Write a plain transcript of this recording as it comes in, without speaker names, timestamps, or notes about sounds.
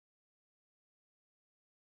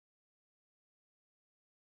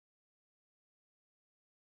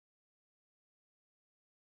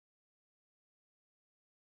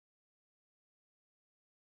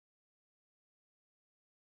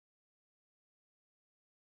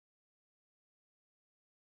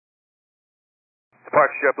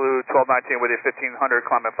Departure JetBlue 1219 with you 1500,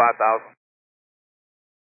 climb at 5000.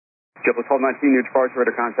 JetBlue 1219, your departure,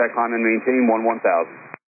 radar contact, climb and maintain 1000.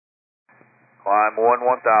 Climb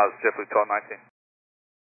 1000, JetBlue 1219.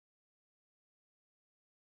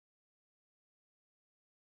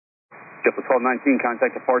 JetBlue 1219,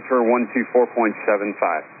 contact departure 124.75.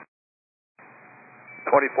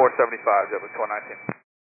 2475, JetBlue 1219.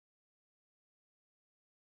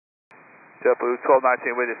 JetBlue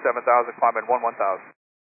 1219 with you 7000, climb at 1000.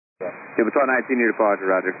 JetBlue 1219, your departure,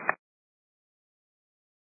 roger.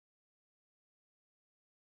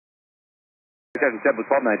 JetBlue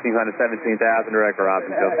 1219, on to 17,000, direct for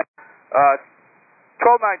Hartsfield.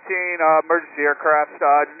 1219, emergency aircraft,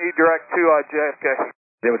 need direct to JFK.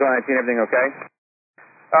 JetBlue 1219, everything okay?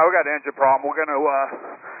 We got an engine problem. We're going to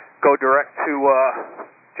go direct to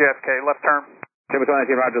JFK, left turn. JetBlue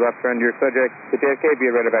 1219, roger, left turn, your subject to JFK, be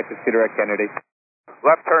a radar back to direct Kennedy.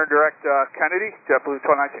 Left turn, direct Kennedy, JetBlue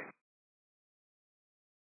 1219.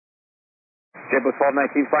 JetBlue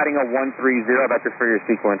 1219, fighting a 130, vector for your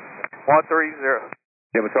sequence. 130.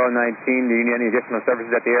 JetBlue 1219, do you need any additional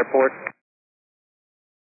services at the airport?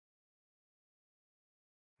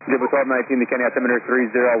 JetBlue 1219, the Kennedy altimeter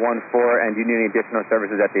 3014, and do you need any additional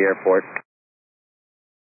services at the airport?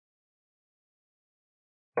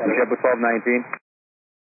 JetBlue 1219.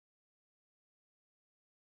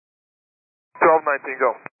 1219,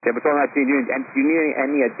 go. JetBlue 1219, do you need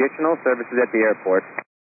any additional services at the airport?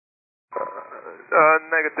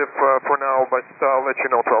 Negative for now, but I'll let you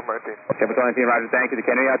know 1219. JetBlue 1219, roger, thank you. The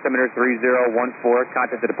Kennedy altimeter 3014,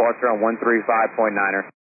 contact the departure on 135.9er.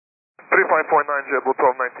 35.9, JetBlue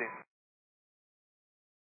 1219.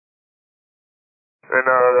 And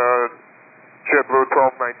JetBlue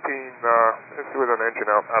 1219 is with an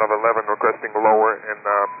engine out of 11, requesting lower and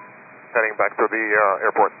heading back to the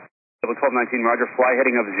airport. JetBlue 1219, roger, fly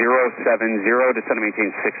heading of 070, descend and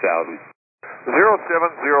maintain 6,000. 070,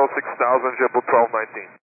 6000, JetBlue 1219.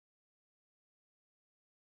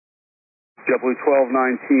 JetBlue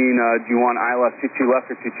 1219, do you want ILS 22 left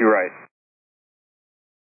or 22 right?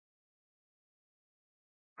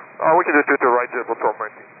 We can do 22 right, JetBlue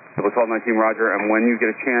 1219. JetBlue 1219, roger, and when you get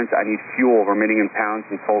a chance, I need fuel remaining in pounds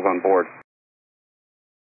and souls on board.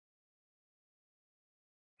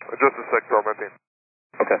 Just a sec, 1219.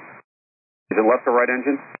 Okay. Is it left or right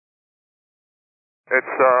engine?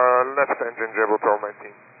 It's left engine, JetBlue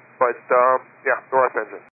 1219. But, yeah, the right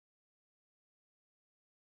engine.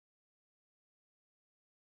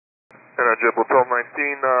 And JetBlue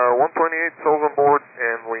 1219, 128 souls on board,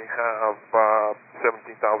 and we have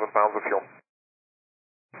 17,000 pounds of fuel.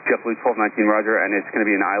 JetBlue 1219, roger, and it's going to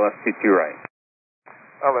be an ILS 22 right.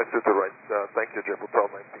 ILS 22 right. Thank you, JetBlue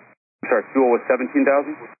 1219. Sorry, fuel was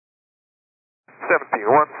 17,000? 17,000,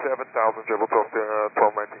 JetBlue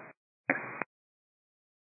 1219.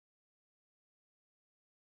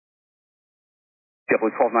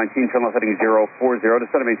 JetBlue 1219, turn left heading 040,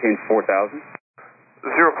 descend and maintain 4,000.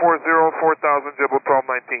 040, 4,000, JetBlue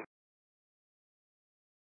 1219.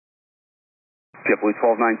 JetBlue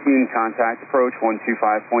 1219, contact approach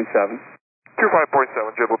 125.7.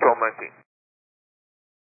 25.7, JetBlue 1219.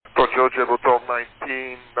 Approach JetBlue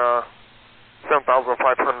 1219,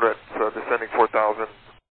 7,500, descending 4,000.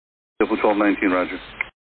 JetBlue 1219, roger.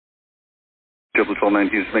 JetBlue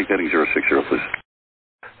 1219, just make heading 060, please.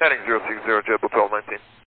 Heading 060, JetBlue 1219.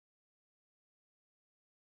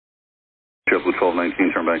 JetBlue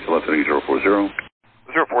 1219, turn back to left heading 040. 040,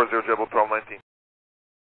 JetBlue 1219.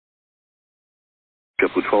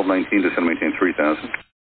 JetBlue 1219, descend and maintain 3,000.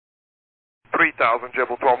 3,000,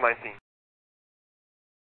 JetBlue 1219.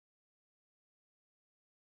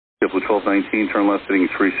 JetBlue 1219, turn left heading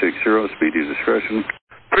 360, speed to discretion.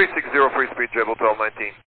 360, free speed, JetBlue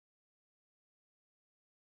 1219.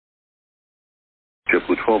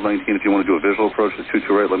 JetBlue 1219, if you want to do a visual approach to 22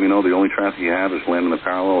 right, let me know. The only traffic you have is landing the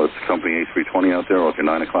parallel. It's company A320 out there, off your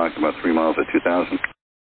 9 o'clock, about 3 miles at 2,000.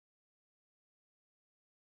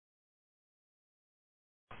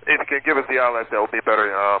 If you can give us the outlet, that will be better,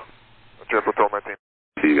 JetBlue 1219.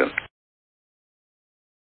 See you guys.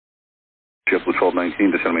 JetBlue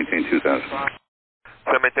 1219, descend and maintain 2,000. Descend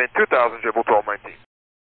and maintain 2,000, JetBlue 1219.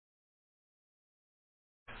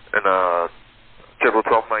 And JetBlue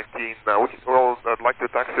 1219, I'd like to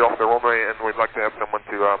taxi off the runway, and we'd like to have someone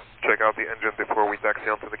to check out the engine before we taxi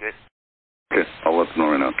onto the gate. Okay, I'll let them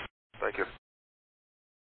know right now. Thank you.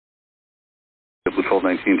 JetBlue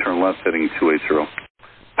 1219, turn left, heading 280.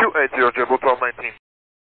 280, JetBlue 1219.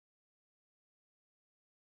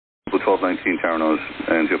 JetBlue 1219, Tower Nose,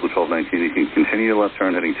 and JetBlue 1219, you can continue your left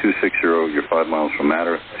turn, heading 260, you're 5 miles from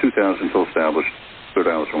Matter, 2,000 until established, 3rd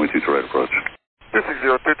hours, runway 22 right approach. 260,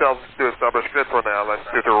 2002 established, cleared for now, let's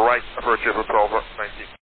do the right, approach JetBlue 1219.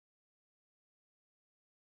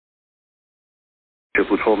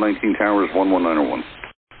 JetBlue 1219, tower is 11901.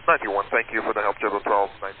 91, thank you for the help, JetBlue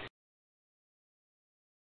 1219.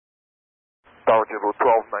 Tower JetBlue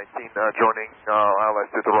 1219, joining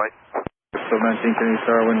ILS to the right. 1219, can you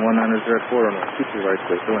start wind 190 at 4 or no? 2 right,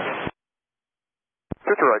 clear to land.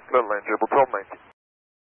 2 to right, clear land, JetBlue 1219.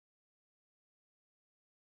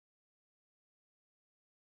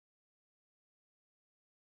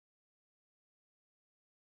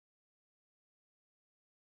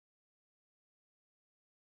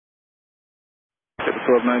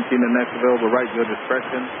 JetBlue 1219, the next available right, your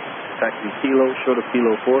discretion. Taxi Kilo, short of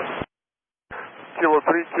Kilo 4. Kilo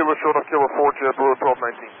 3, Kilo short of Kilo 4, JetBlue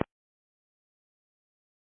 1219.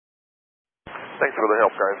 Thanks for the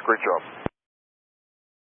help, guys. Great job.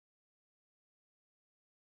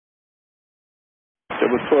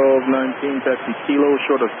 JetBlue 1219, taxi Kilo,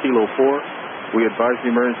 short of Kilo 4. We advise the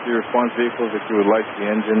emergency response vehicles if you would like the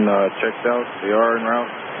engine checked out. They are en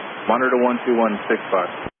route. Monitor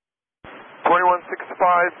 12165.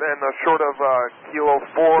 2165 and short of Kilo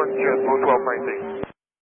 4, JetBlue 1219.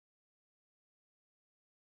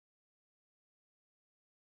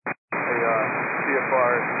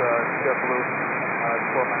 CFR, JetBlue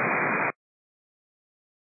 1219.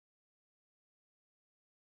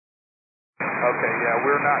 Okay, yeah,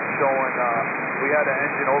 we're not showing, we had an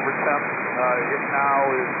engine overtemp. It now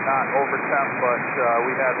is not overtemp, but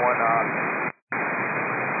we had one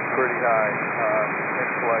pretty high in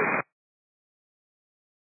flight.